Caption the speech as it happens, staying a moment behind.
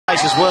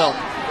as well.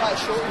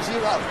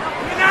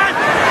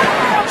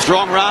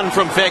 Strong run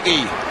from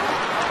Feki.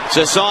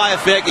 Sosaia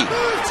Feki.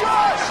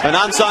 An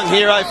unsung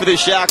hero for this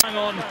Shark. Hang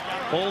on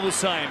all the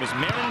same as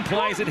Merrin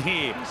plays it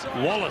here.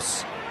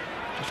 Wallace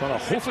trying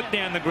to hoof it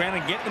down the ground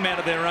and get them out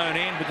of their own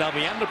end, but they'll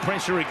be under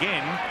pressure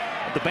again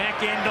at the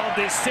back end of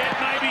this set,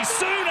 maybe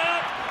sooner.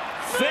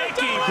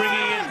 Feki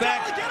bringing it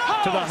back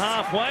to the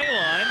halfway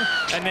line,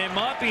 and there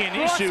might be an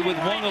issue with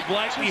Wonga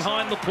Blake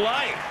behind the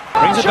play.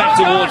 Brings it back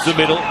towards the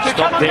middle.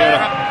 Stop there.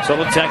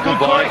 Solid tackle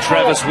by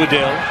Travis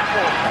Waddell.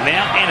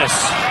 Now Ennis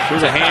through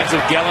the hands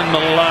of Gallon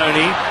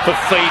Maloney.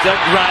 Fafita,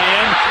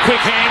 Graham.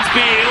 Quick hands,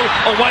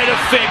 Beale. Away to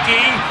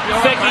Feki.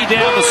 Feki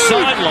down the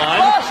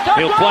sideline.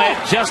 He'll play it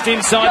just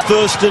inside.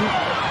 Thurston.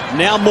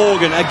 Now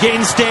Morgan,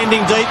 again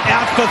standing deep,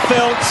 out for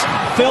Feltz.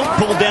 Feltz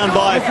pulled down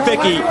by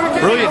Feki.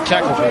 Brilliant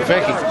tackle from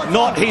Feki.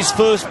 Not his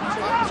first.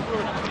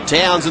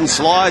 Townsend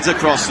slides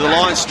across the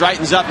line,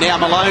 straightens up now.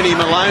 Maloney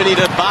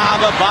to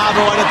Barber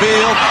on a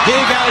Beale.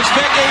 Here goes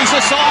Feki,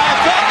 Sosaia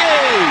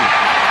Feki.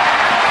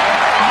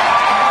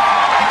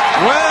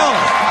 Well,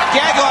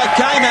 Gagai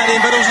came at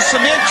him, but it was a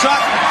cement truck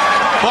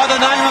by the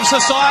name of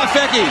Sosaia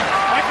Feki.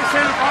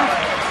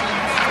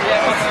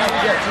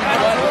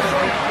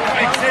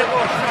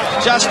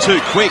 Just too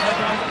quick.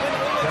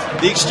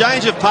 The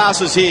exchange of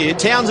passes here.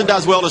 Townsend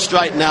does well to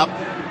straighten up.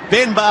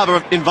 Ben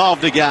Barber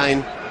involved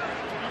again.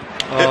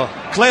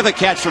 Clever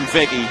catch from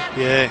Feki.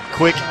 Yeah,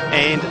 quick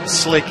and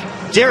slick.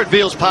 Jared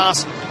Beale's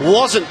pass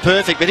wasn't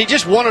perfect, but he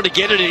just wanted to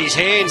get it in his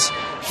hands.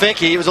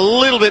 Feki, he was a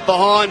little bit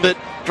behind, but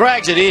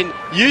drags it in,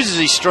 uses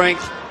his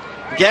strength.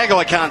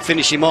 Gagai can't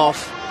finish him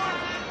off.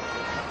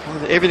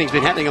 Everything's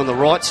been happening on the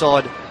right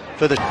side.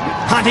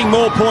 Hunting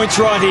more points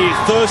right here.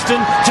 Thurston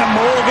to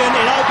Morgan.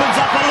 It opens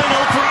up a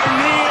little for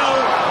O'Neill.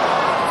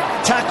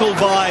 Tackled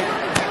by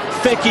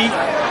Feki.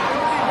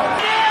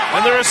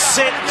 And they're a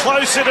set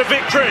closer to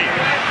victory.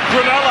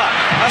 Granella,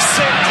 a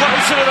set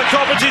closer to the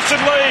competition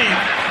lead.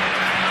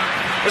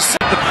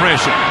 The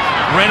pressure.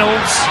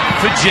 Reynolds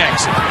for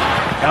Jackson.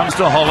 Comes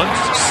to Holland.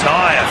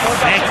 Sosaia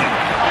Feki.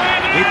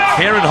 Hit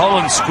Karen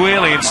Holland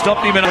squarely and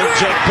stopped him in a...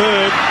 Jack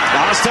Bird.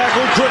 Last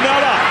tackle,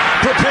 Granella.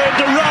 Prepared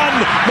to run.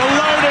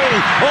 Maloney.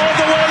 All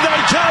the way they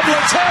come.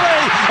 Latelli.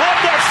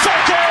 Under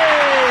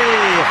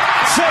Feki.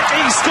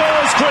 Feki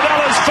scores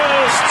Granella's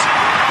first.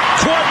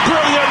 Quite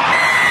brilliant.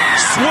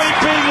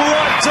 Sweeping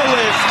right to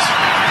left.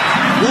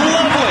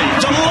 Lovely.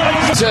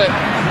 Delightful.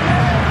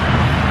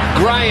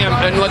 Graham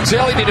and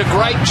Latelli did a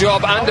great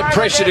job under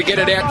pressure to get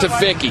it out to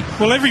Feki.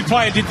 Well, every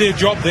player did their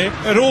job there.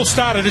 It all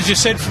started, as you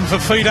said, from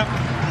Fafita.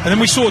 And then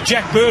we saw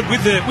Jack Bird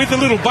with the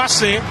little bus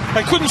there.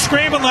 They couldn't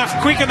scramble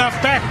quick enough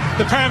back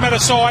the Parramatta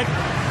side.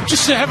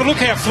 Just to have a look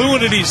how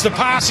fluid it is, the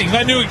passing.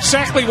 They knew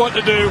exactly what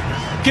to do.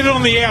 Get it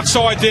on the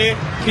outside there.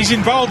 He's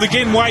involved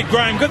again, Wade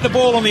Graham. Got the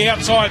ball on the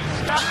outside.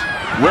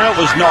 Well, it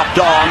was knocked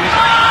on.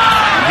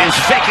 Here's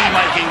Feki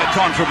making the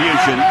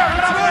contribution.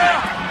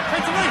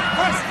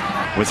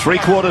 With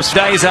 3/4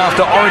 days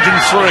after Origin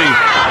 3,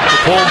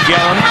 Paul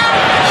Gallen,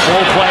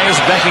 4 players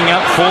backing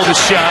up for the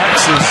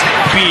Sharks as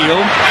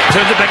Beale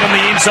turns it back on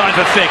the inside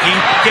for Feki,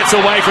 gets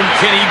away from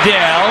Kenny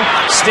Dow,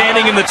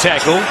 standing in the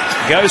tackle,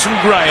 goes from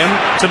Graham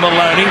to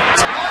Maloney.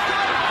 To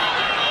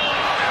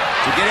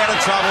get out of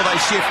trouble, they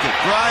shift it.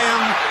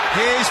 Graham,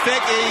 here's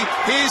Feki,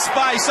 here's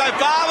space. So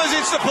Barber's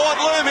in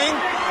support looming.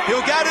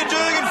 He'll go to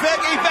Dugan,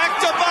 Feki, back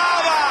to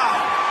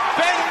Barber.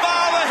 Ben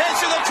Barber heads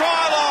to the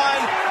try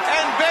line,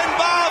 and Ben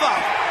Barber,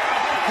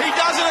 he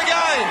does it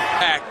again.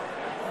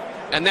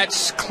 And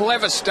that's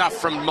clever stuff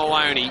from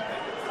Maloney,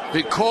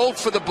 who called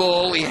for the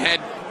ball. He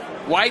had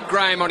Wade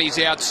Graham on his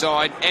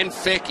outside and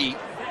Feki.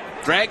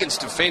 Dragons'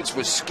 defence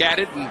was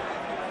scattered and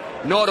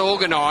not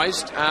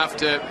organised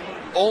after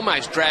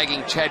almost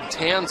dragging Chad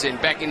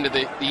Townsend back into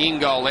the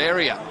in-goal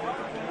area.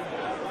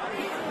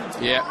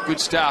 Yeah, good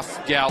stuff,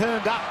 Gal.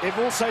 Turned up. They've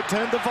also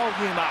turned the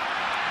volume up.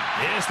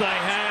 Yes, they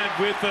have,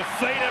 with the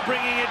feeder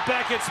bringing it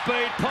back at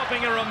speed,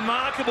 popping a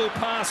remarkable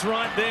pass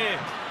right there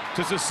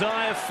to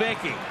Sosaia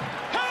Feki.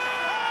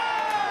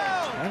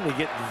 And we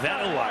get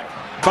that away.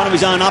 In front of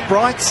his own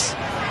uprights.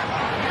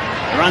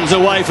 Runs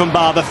away from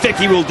Barber.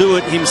 Feki will do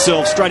it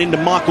himself. Straight into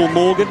Michael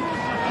Morgan.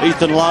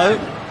 Ethan Lowe.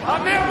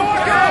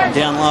 And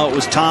down low it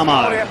was Tamo.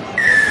 I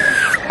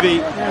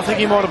think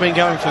he might have been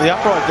going for the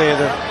upright there,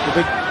 the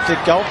big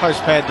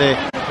goalpost pad there.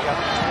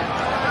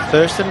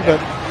 Thurston, but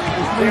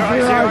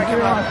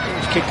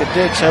he's kicked it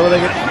dead. So they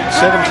get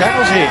 7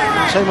 tackles here.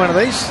 We've seen one of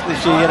these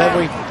this year yet, have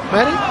we,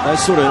 Matty? They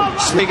sort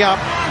of sneak up.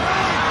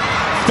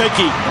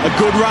 Feki, a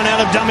good run out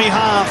of dummy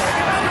half.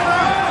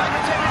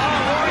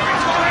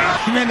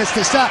 Tremendous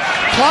to start.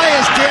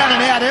 Players down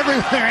and out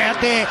everywhere out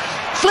there.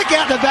 Flick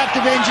out the back to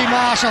Benji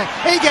Marshall.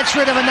 He gets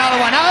rid of another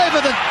one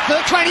over the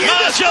 20.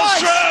 Marshall's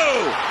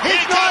through.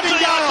 He's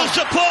Nightingale. The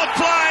support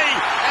play,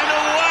 and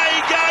away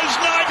goes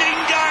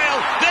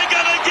Nightingale. They're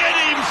going to get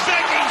him.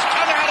 Feki's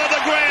come out of the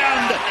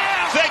ground.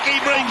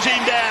 Feki brings him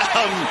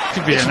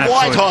down. It's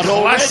white hot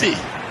already.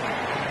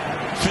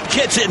 If it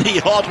gets any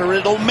hotter,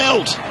 it'll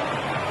melt.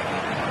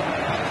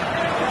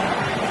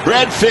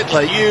 Brad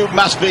Fittler, you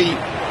must be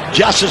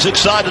just as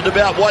excited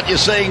about what you're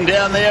seeing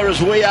down there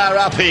as we are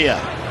up here.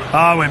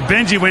 Oh, when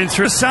Benji went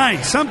through,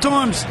 saying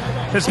sometimes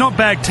it's not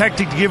bad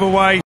tactic to give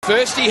away.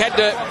 First he had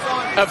to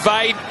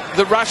evade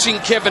the rushing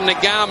Kevin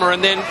Nagama,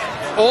 and then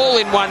all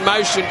in one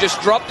motion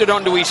just dropped it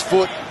onto his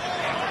foot.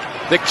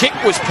 The kick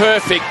was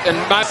perfect, and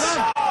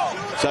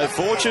so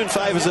fortune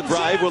favours the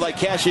brave. Will they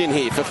cash in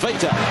here?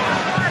 Fafita.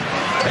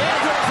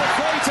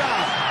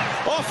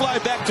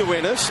 Offload back to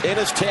Ennis.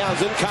 Ennis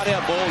Townsend, cut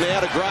out ball now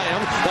to Graham.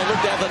 They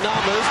look down the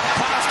numbers.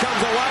 Pass comes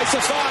away.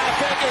 Sosaia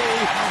Feki.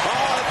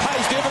 Oh, it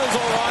pays dividends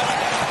all right.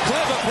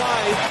 Clever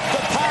play.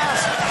 The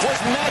pass was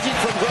magic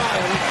from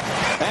Graham.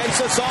 And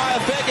Sosaia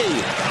Feki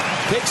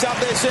picks up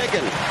their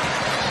second.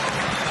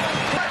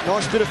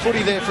 Nice bit of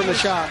footy there from the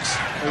Sharks.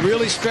 They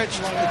really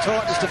stretched the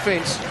Titans'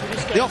 defence.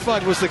 The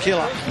offload was the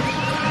killer.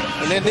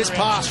 And then this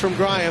pass from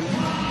Graham,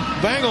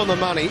 bang on the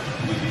money.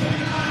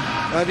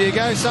 Over you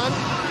go, son.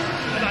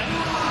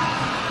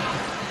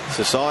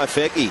 Sosaia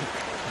Feki.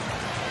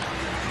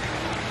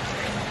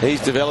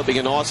 He's developing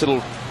a nice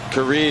little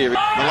career.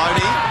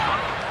 Maloney,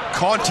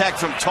 contact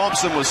from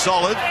Thompson was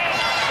solid.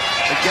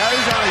 It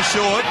goes only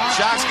short.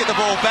 Sharks get the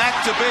ball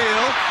back to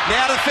Beale.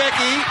 Now to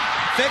Feki.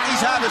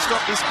 Feki's hard to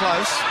stop this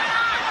close.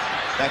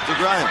 Back to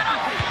Graham.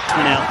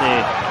 Out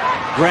there.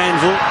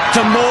 Granville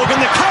to Morgan.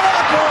 The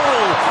cut-out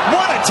ball.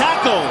 What a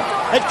tackle.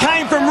 It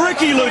came from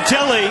Ricky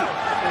Lutelli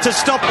to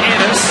stop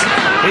Ennis.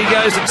 He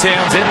goes to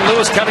Townsend.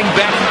 Lewis cutting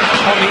back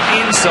on the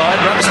inside.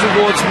 Runs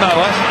towards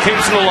Moa.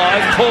 Keeps it alive.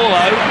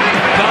 Paulo.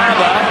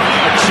 Barber.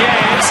 A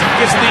chance.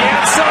 Gets to the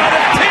outside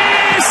of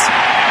Pearce.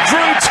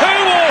 Drew 2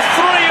 or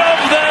 3 of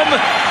them.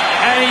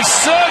 And he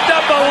served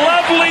up a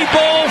lovely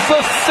ball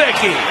for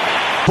Feki.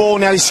 Ball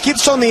now. He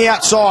skips on the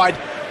outside.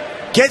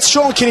 Gets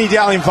Sean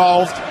Kinney-Dale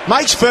involved.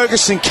 Makes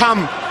Ferguson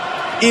come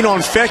in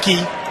on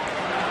Feki.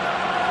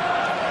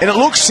 And it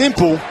looks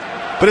simple,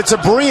 but it's a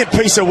brilliant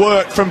piece of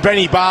work from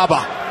Benny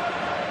Barber.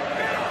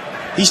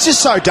 He's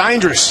just so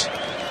dangerous.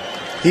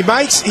 He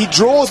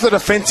draws the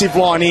defensive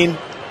line in.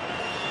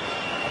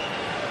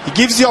 He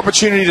gives the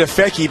opportunity to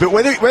Feki, but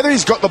whether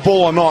he's got the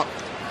ball or not,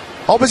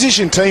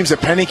 opposition teams are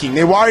panicking.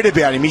 They're worried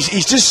about him.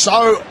 He's just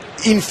so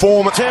in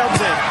form.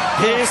 Townsend.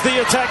 Here's the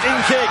attacking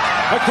kick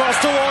across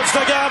towards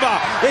Nagama.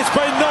 It's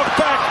been knocked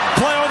back.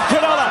 Play on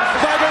Cronulla.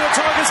 Maybe the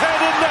Tigers hand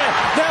in there.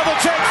 Now the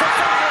check for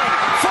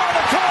Feki. For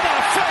the corner.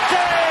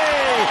 Feki.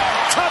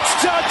 Touch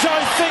judge,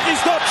 I think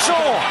he's not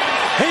sure.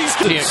 He's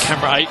sitting at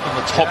camera 8 on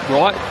the top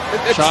right.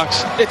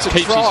 Sharks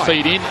keeps his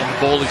feet in and the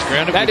ball is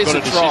grounded. We've got a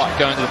decision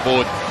going to the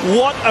board.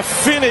 What a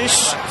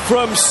finish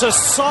from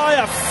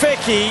Sosaia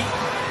Feki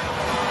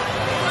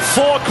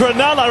for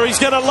Cronulla. He's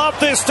going to love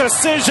this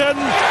decision.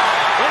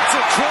 It's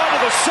a try to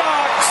the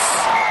Sharks.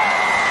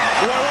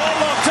 We're all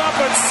locked up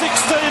at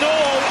 16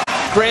 all.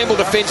 scramble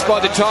defence by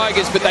the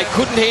Tigers, but they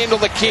couldn't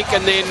handle the kick,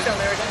 and then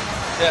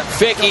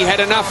Feki had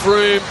enough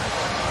room.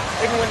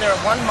 Even when they're at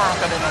one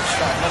marker, they're not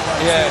straight.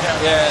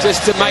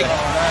 Just to make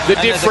the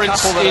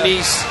difference in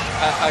his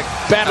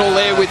battle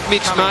there with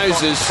Mitch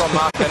Moses.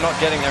 They're not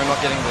getting there, not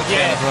getting the 10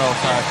 as well.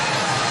 So.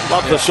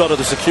 Love the shot of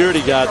the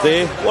security guard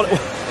there.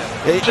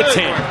 The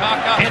 10.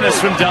 Ennis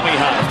from dummy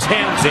half.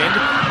 Townsend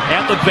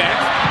out the back.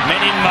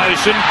 Men in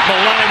motion.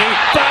 Maloney.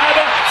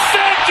 Barber.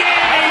 Feki!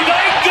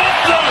 They got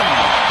them!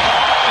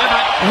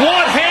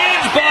 What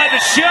hands by the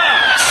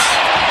Sharks!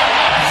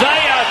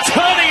 They are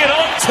turning it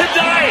on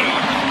today!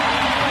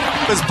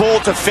 This ball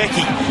to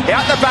Feki.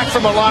 Out the back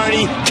from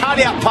Maloney. Cut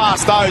out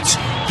past Oates.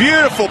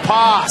 Beautiful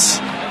pass.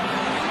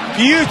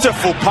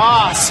 Beautiful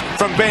pass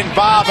from Ben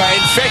Barber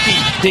and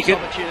Feki. Pickett.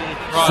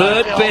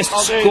 Third best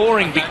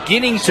scoring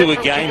beginning to a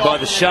game by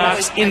the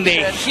Sharks in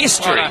their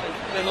history.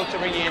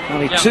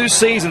 Only 2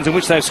 seasons in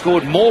which they've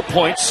scored more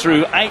points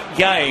through 8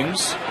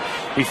 games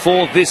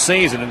before this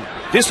season. And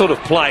this sort of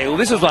play, well,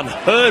 this is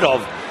unheard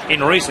of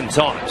in recent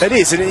times. It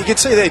is, and you can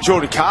see there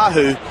Jordan Carr,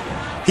 who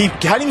he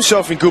had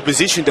himself in good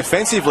position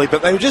defensively,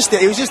 but he was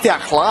just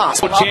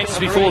outclassed. What chances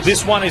before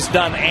this one is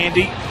done,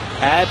 Andy?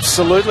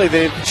 Absolutely,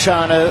 they've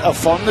shown a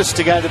fondness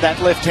to go to that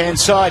left-hand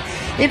side.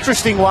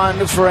 Interesting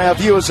one for our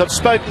viewers. I've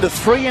spoken to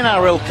 3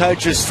 NRL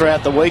coaches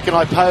throughout the week, and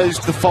I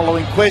posed the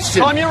following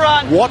question. On your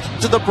run. What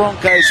do the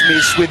Broncos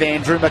miss with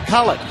Andrew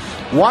McCullum?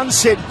 One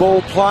said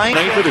ball playing.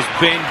 It is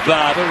Ben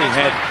Barber. He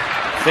had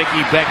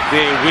Feki back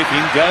there with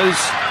him. Goes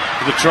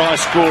to the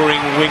try-scoring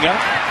winger.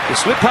 The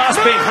slip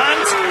past Ben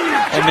Hunt,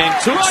 and then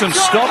took some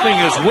stopping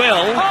as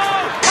well.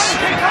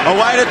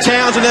 Away to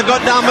Townsend, they've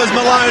got numbers.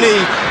 Maloney,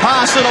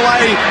 pass it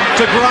away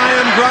to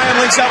Graham. Graham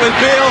links up with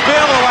Beale.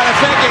 Beale away to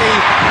Feki,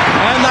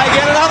 and they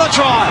get another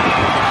try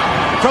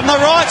from the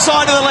right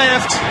side to the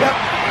left.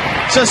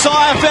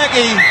 Sosaia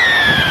Feki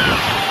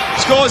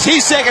scores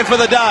his second for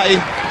the day.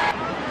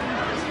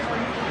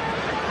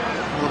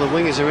 Well, the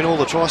wingers are in all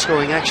the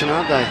try-scoring action,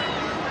 aren't they?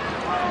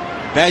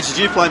 Badge, did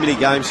you play many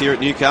games here at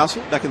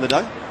Newcastle back in the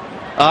day?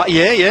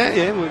 Yeah.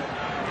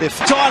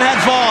 Tide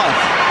had 5.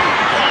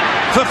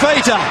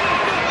 Fafita.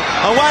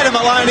 Away to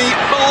Maloney.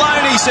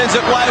 Maloney sends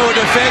it wayward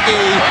to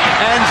Feki,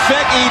 and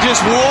Feki just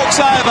walks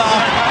over,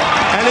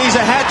 and he's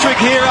a hat-trick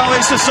hero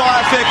in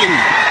Sosaia Feki.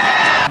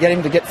 Get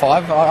him to get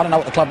 5. I don't know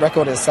what the club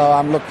record is,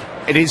 so look.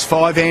 It is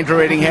 5, Andrew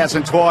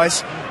Eddinghausen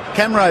twice.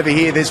 Camera over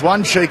here, there's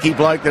one cheeky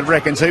bloke that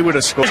reckons he would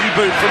have scored.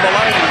 Boot from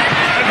Maloney.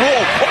 And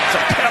Raw puts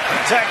a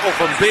tackle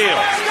from Beale.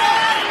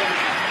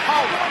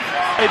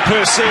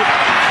 8%.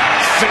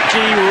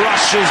 Feki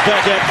rushes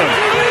back at them.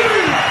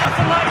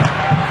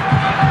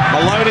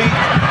 Maloney,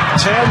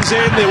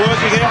 Townsend, they're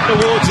working out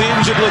towards the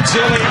injured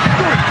Latelli.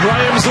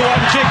 Graham's the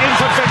one kicking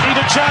for Feki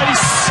to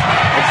chase.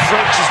 And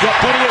French has got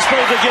plenty of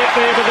speed to get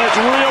there, but that's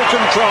real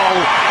control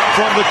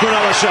from the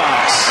Cronulla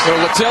Sharks.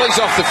 Well, Latelli's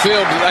off the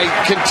field, but they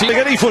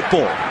continue. Any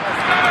football.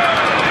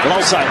 Well,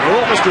 I'll say, we're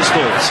orchestra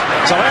scores.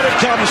 So out it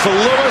comes for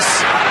Lewis.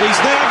 He's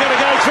now going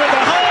to go through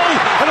the hole,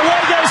 and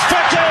away goes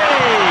Feki.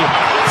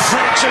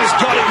 French has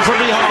got him from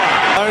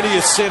behind. Only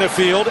a centre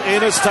field.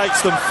 Ennis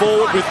takes them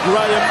forward with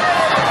Graham.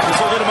 He's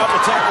will get him up to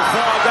tackle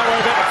 5. Don't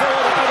worry about the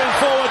forward. They're moving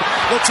forward.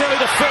 Latelli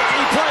to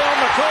Feki. Play on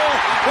the call.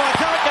 Well, I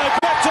can't go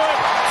back to it.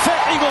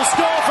 Feki will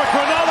score for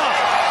Cronulla.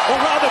 Or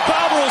rather,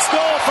 Barber will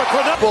score for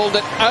Cronulla. Balled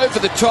it over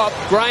the top.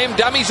 Graham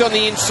dummies on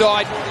the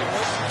inside.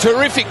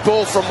 Terrific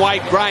ball from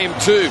Wade Graham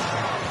too.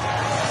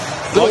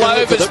 Little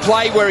overs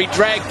play where he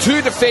dragged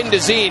 2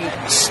 defenders in.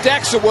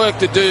 Stacks of work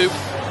to do.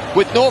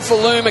 With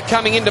Norfoluma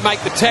coming in to make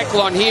the tackle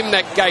on him,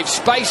 that gave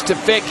space to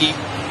Feki.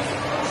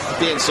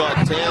 The inside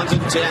Townsend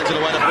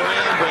away to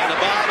Brown to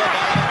Barber.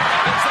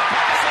 Gets the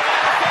pass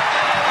away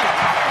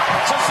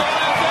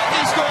to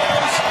Feki.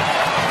 Scores.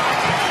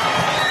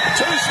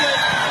 2 slip.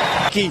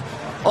 Feki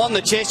on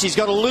the chest, he's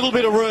got a little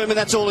bit of room, and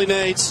that's all he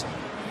needs.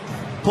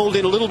 Pulled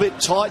in a little bit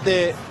tight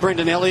there,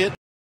 Brendan Elliott.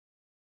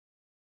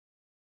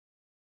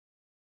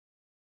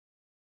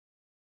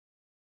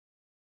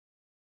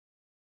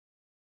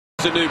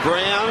 To New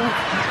Brown,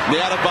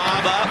 now to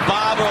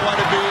Barber away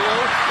to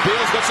Beale.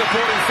 Beale's got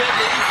supporting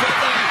Feki.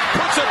 Feki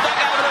puts it back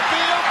over to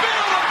Beale.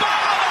 Beale to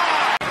Barber.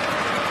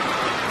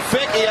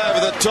 Feki over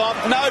the top,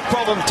 no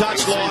problem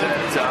touchline.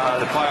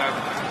 The player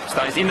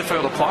stays in the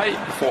field of play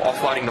before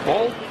offloading the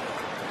ball.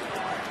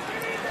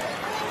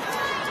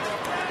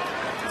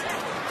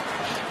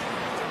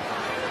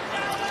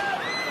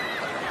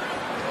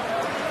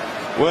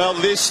 Well,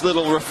 this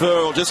little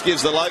referral just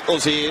gives the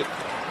locals here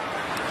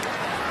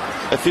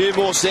a few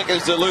more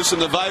seconds to loosen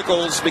the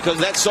vocals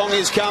because that song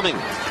is coming.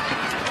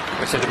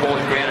 We said the ball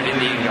is grounded in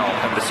the in-goal.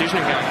 A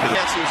decision going to the...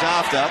 That's who's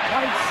after.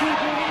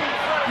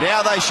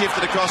 Now they shift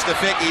it across to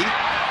Feki.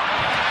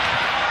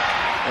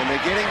 And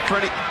they're getting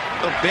pretty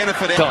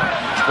benefit out.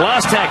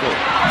 Last tackle.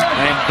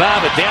 And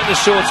Barber down the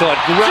short side.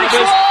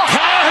 Grabbers.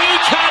 Kahu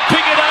can't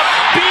pick it up.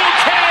 Beale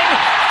can.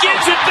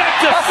 Gives it back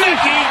to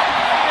Feki.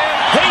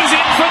 He's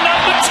in for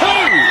number 2.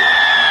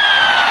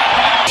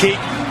 Kick,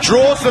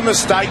 draws the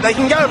mistake. They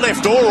can go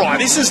left or right.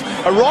 This is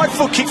a right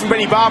foot kick from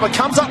Benny Barber.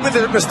 Comes up with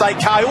a mistake.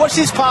 Kahu. Watch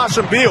this pass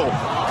from Beale.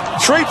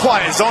 3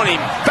 players on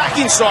him. Back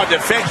inside to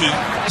Feki.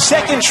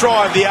 Second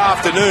try of the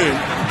afternoon.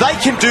 They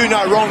can do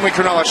no wrong with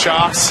Cronulla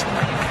Sharks.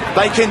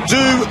 They can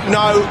do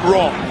no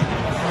wrong.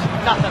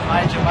 Nothing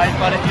major, mate,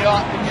 but if you're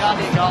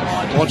under your goal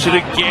line... Watch it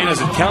again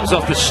as it comes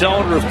off the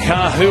shoulder of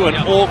Kahu, an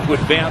awkward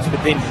bounce,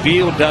 but then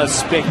Beale does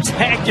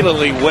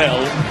spectacularly well.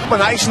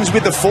 Combinations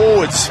with the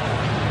forwards.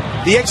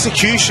 The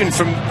execution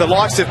from the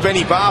likes of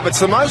Benny Barber. It's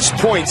the most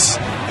points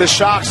the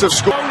Sharks have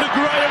scored. To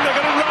Graham, they're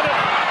going to run it.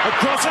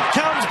 Across it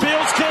comes.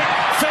 Beale's kick.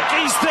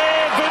 Feki's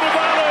there.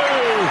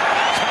 Vunivalu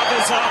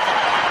covers up.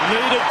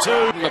 Needed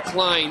to.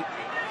 McLean.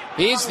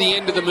 Here's the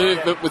end of the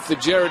movement with the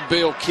Jared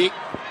Beale kick.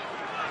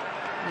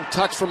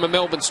 Touch from a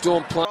Melbourne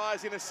Storm player.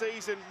 In a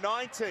season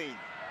 19. And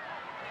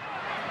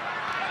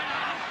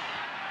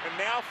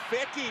now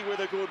Feki with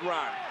a good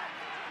run.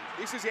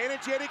 This is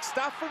energetic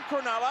stuff from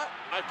Cronulla.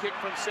 A kick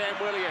from Sam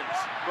Williams.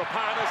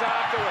 Rapana's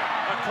after it.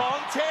 A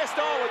contest.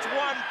 Oh, it's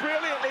won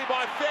brilliantly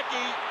by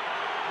Feki.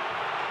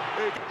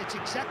 It's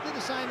exactly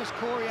the same as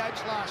Corey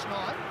Oates last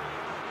night.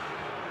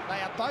 They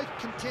are both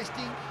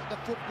contesting the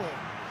football.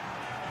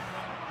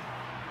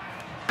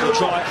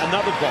 Try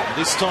another bomb,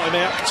 this time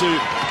out to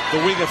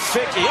the wing of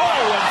Feki. Oh,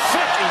 and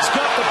Feki's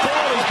got the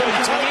ball. He's been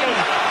taken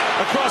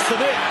across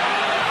the net.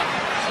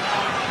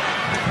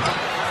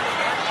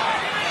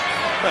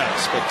 That's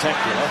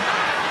spectacular.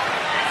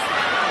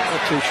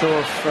 Not too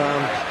sure if...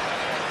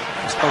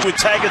 With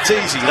Taggart's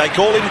easy. They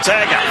call him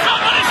Taggart.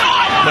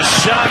 The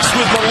Sharks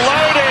with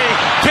Maloney.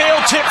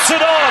 Beale tips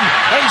it on.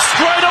 And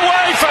straight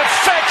away for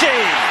Feki.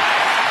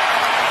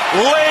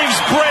 Leaves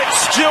Brett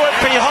Stewart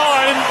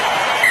behind.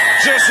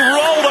 Just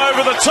rolled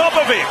over the top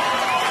of him.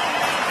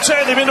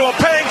 Turned him into a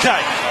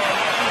pancake.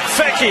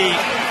 Feki,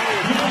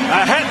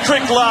 a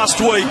hat-trick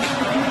last week.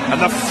 And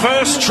the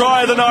first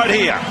try of the night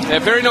here. A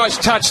very nice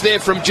touch there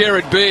from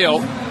Jared Beale.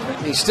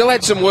 He still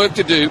had some work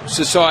to do,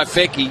 Sosaia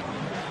Feki.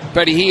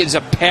 But he is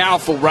a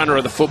powerful runner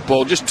of the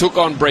football. Just took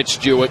on Brett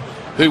Stewart,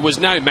 who was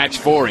no match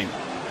for him.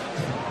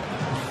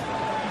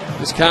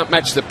 Just can't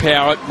match the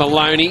power.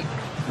 Maloney,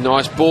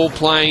 nice ball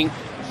playing.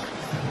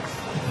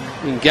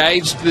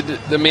 Engaged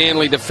the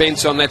Manly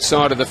defence on that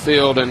side of the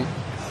field, and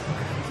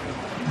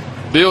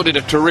Beale did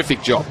a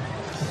terrific job.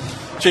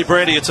 Gee,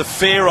 Brandy, it's a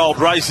fair old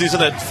race, isn't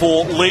it,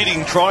 for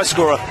leading try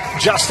scorer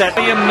just at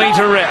a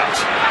metre out.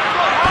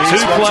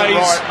 Two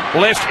plays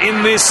left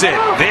in this set.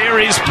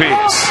 There is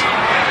Pearce.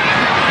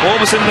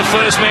 Orbison, the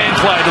first man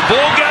play. The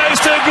ball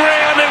goes to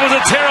ground. It was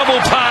a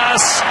terrible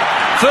pass.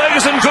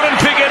 Ferguson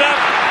couldn't pick it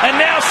up. And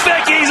now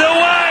Feki's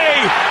away.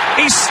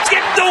 He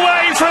skipped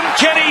away from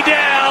Kenny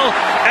Dowell.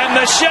 And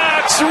the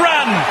Sharks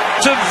run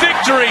to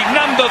victory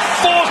number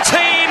 14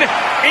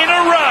 in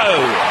a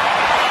row.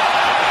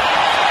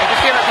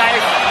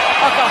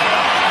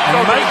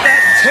 And make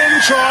that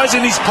 10 tries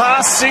in his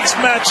past 6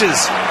 matches.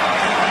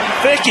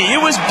 Feki, it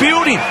was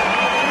building.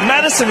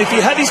 Madison, if he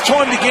had his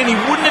time again, he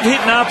wouldn't have hit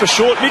an upper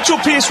short. Mitchell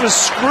Pearce was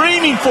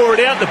screaming for it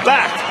out the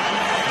back.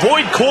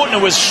 Boyd Courtner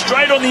was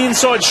straight on the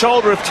inside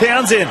shoulder of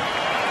Townsend.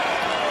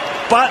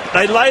 But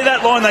they lay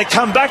that line, they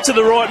come back to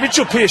the right.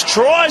 Mitchell Pearce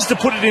tries to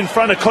put it in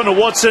front of Connor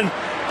Watson,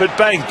 but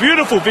bang,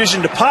 beautiful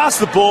vision to pass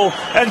the ball.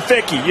 And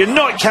Feki, you're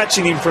not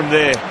catching him from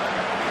there.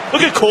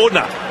 Look at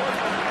Courtner.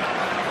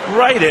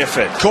 Great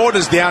effort.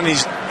 Courtner's down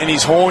in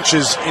his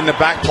haunches in the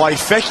back play.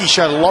 Feki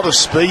showed a lot of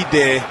speed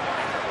there,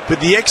 but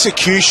the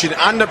execution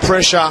under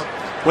pressure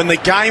when the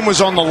game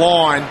was on the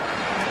line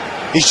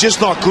is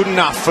just not good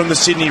enough from the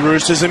Sydney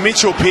Roosters. And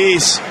Mitchell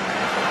Pearce,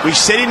 we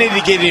said he needed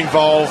to get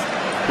involved.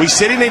 We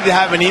said he needed to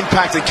have an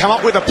impact and come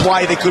up with a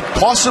play that could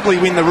possibly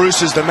win the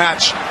Roosters the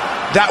match.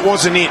 That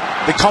wasn't it.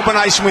 The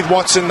combination with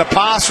Watson, the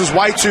pass was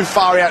way too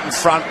far out in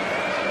front.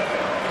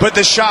 But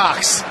the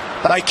Sharks,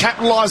 they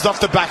capitalised off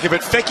the back of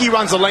it. Feki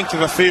runs the length of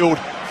the field.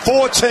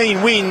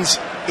 14 wins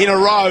in a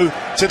row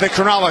to the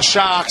Cronulla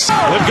Sharks.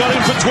 They've got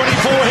him for 24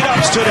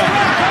 hit-ups today.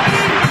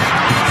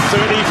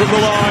 30 from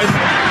the line.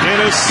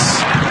 Ennis,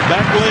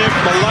 back left,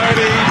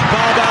 Maloney,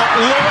 Barber,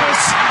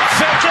 Lewis,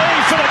 Feki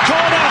for the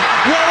corner.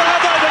 Where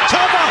are they? The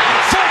cover.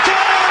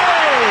 Feki!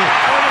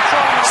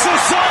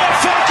 Sosaia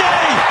Feki!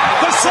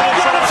 The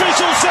sideline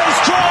official says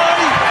try.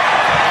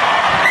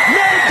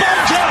 No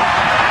bunker.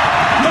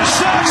 The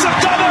Sharks have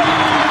done it.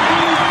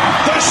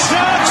 The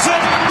Sharks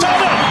have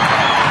done it.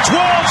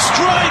 12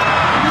 straight.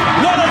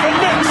 Not even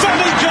Mick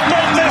Feki can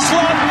beat this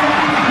one.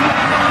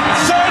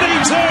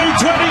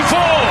 32-24.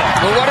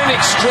 Well, what an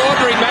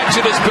extraordinary match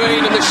it has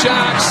been, and the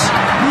Sharks,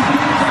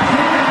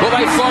 well,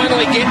 they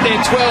finally get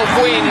their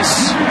 12 wins.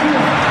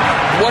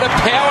 What a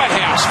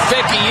powerhouse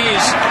Feki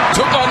is.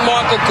 Took on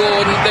Michael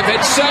Gordon. They've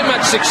had so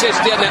much success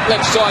down that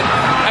left side.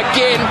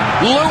 Again,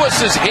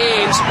 Lewis's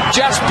hands,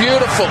 just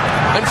beautiful.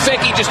 And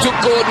Feki just took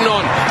Gordon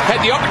on. Had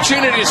the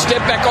opportunity to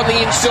step back on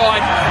the inside,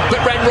 but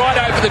ran right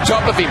over the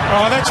top of him.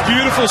 Oh, that's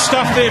beautiful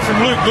stuff there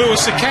from Luke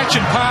Lewis. The catch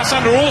and pass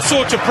under all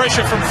sorts of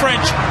pressure from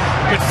French.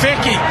 But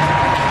Feki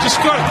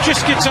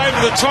just gets over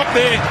the top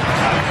there.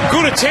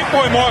 Good attempt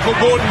by Michael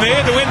Gordon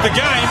there to end the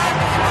game.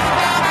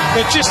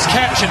 But just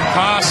catch and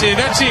pass there.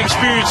 That's the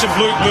experience of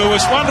Luke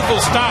Lewis.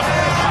 Wonderful stuff.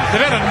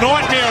 They've had a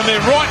nightmare on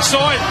their right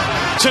side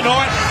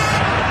tonight.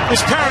 This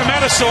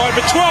Parramatta side,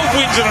 but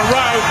 12 wins in a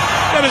row.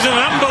 That is an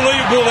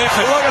unbelievable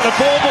effort. Look at the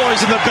ball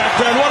boys in the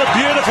background. What a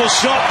beautiful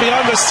shot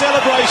behind the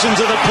celebrations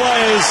of the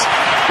players.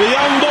 The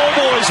young ball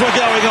boys were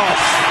going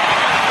off.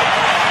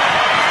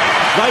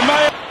 They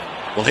may.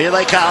 Well, here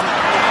they come.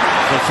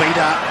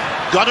 Fafita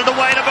got it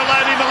away to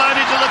Maloney. Maloney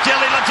to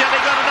Latelli. Latelli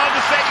got it on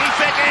to Feki.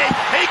 Feki.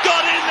 He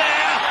got in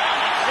there.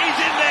 He's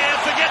in there.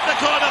 Forget the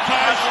corner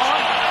post.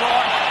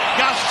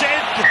 Gus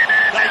said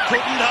they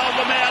couldn't hold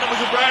them out. It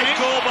was a brave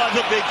call by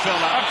the big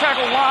fella. I've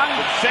tackled one.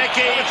 But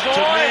Feki,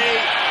 to me,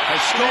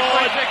 has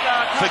scored.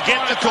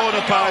 Forget the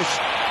corner post.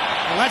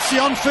 Well, that's the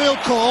on-field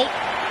call.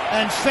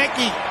 And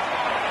Feki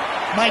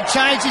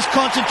maintains his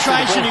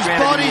concentration. His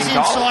body's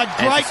inside.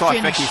 Great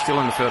finish. Feki's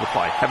still in the field of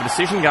play. Have a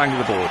decision going to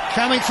the board.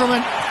 Coming from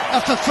a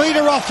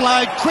Fafita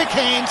offload. Quick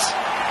hands.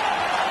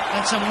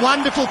 And some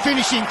wonderful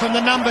finishing from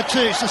the number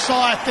 2,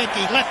 Sosaia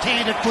Feki.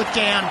 Left-handed put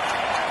down.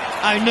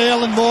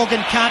 O'Neill and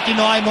Morgan can't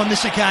deny him on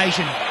this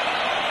occasion.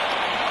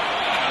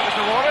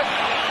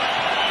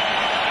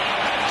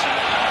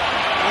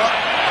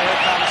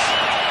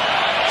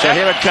 So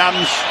here it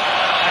comes.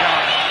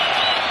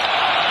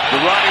 The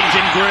writing's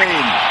in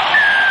green.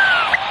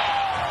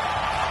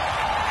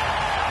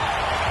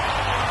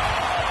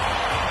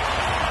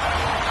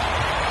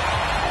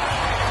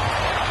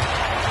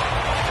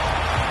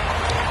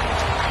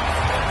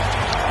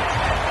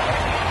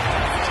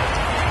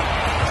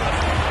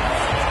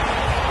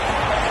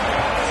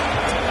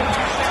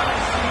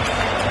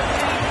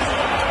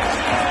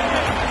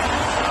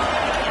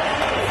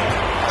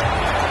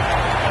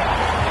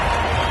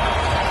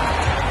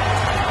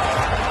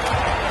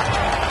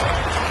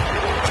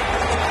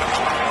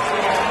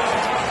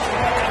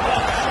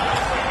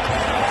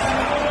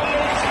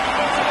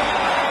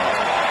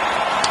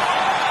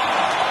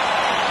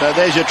 So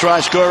there's your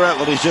try scorer.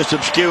 Well, he's just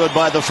obscured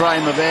by the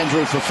frame of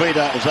Andrew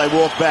Fafita as they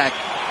walk back.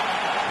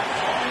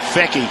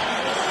 Feki,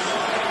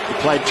 who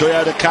played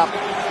Toyota Cup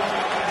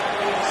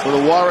for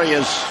the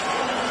Warriors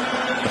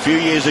a few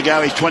years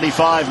ago. He's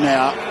 25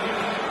 now.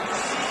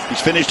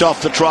 He's finished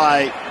off the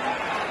try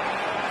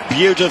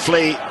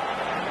beautifully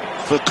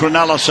for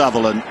Cronulla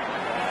Sutherland.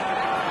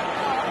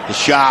 The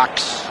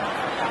Sharks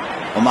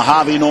on the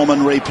Harvey Norman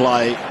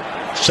replay.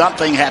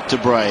 Something had to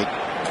break.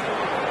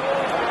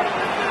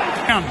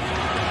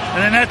 And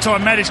then that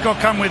time, Matty Scott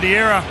come with the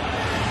error.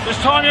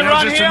 Just time you That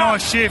run was just here. a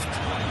nice shift.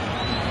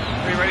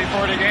 Are you ready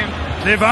for it again? They've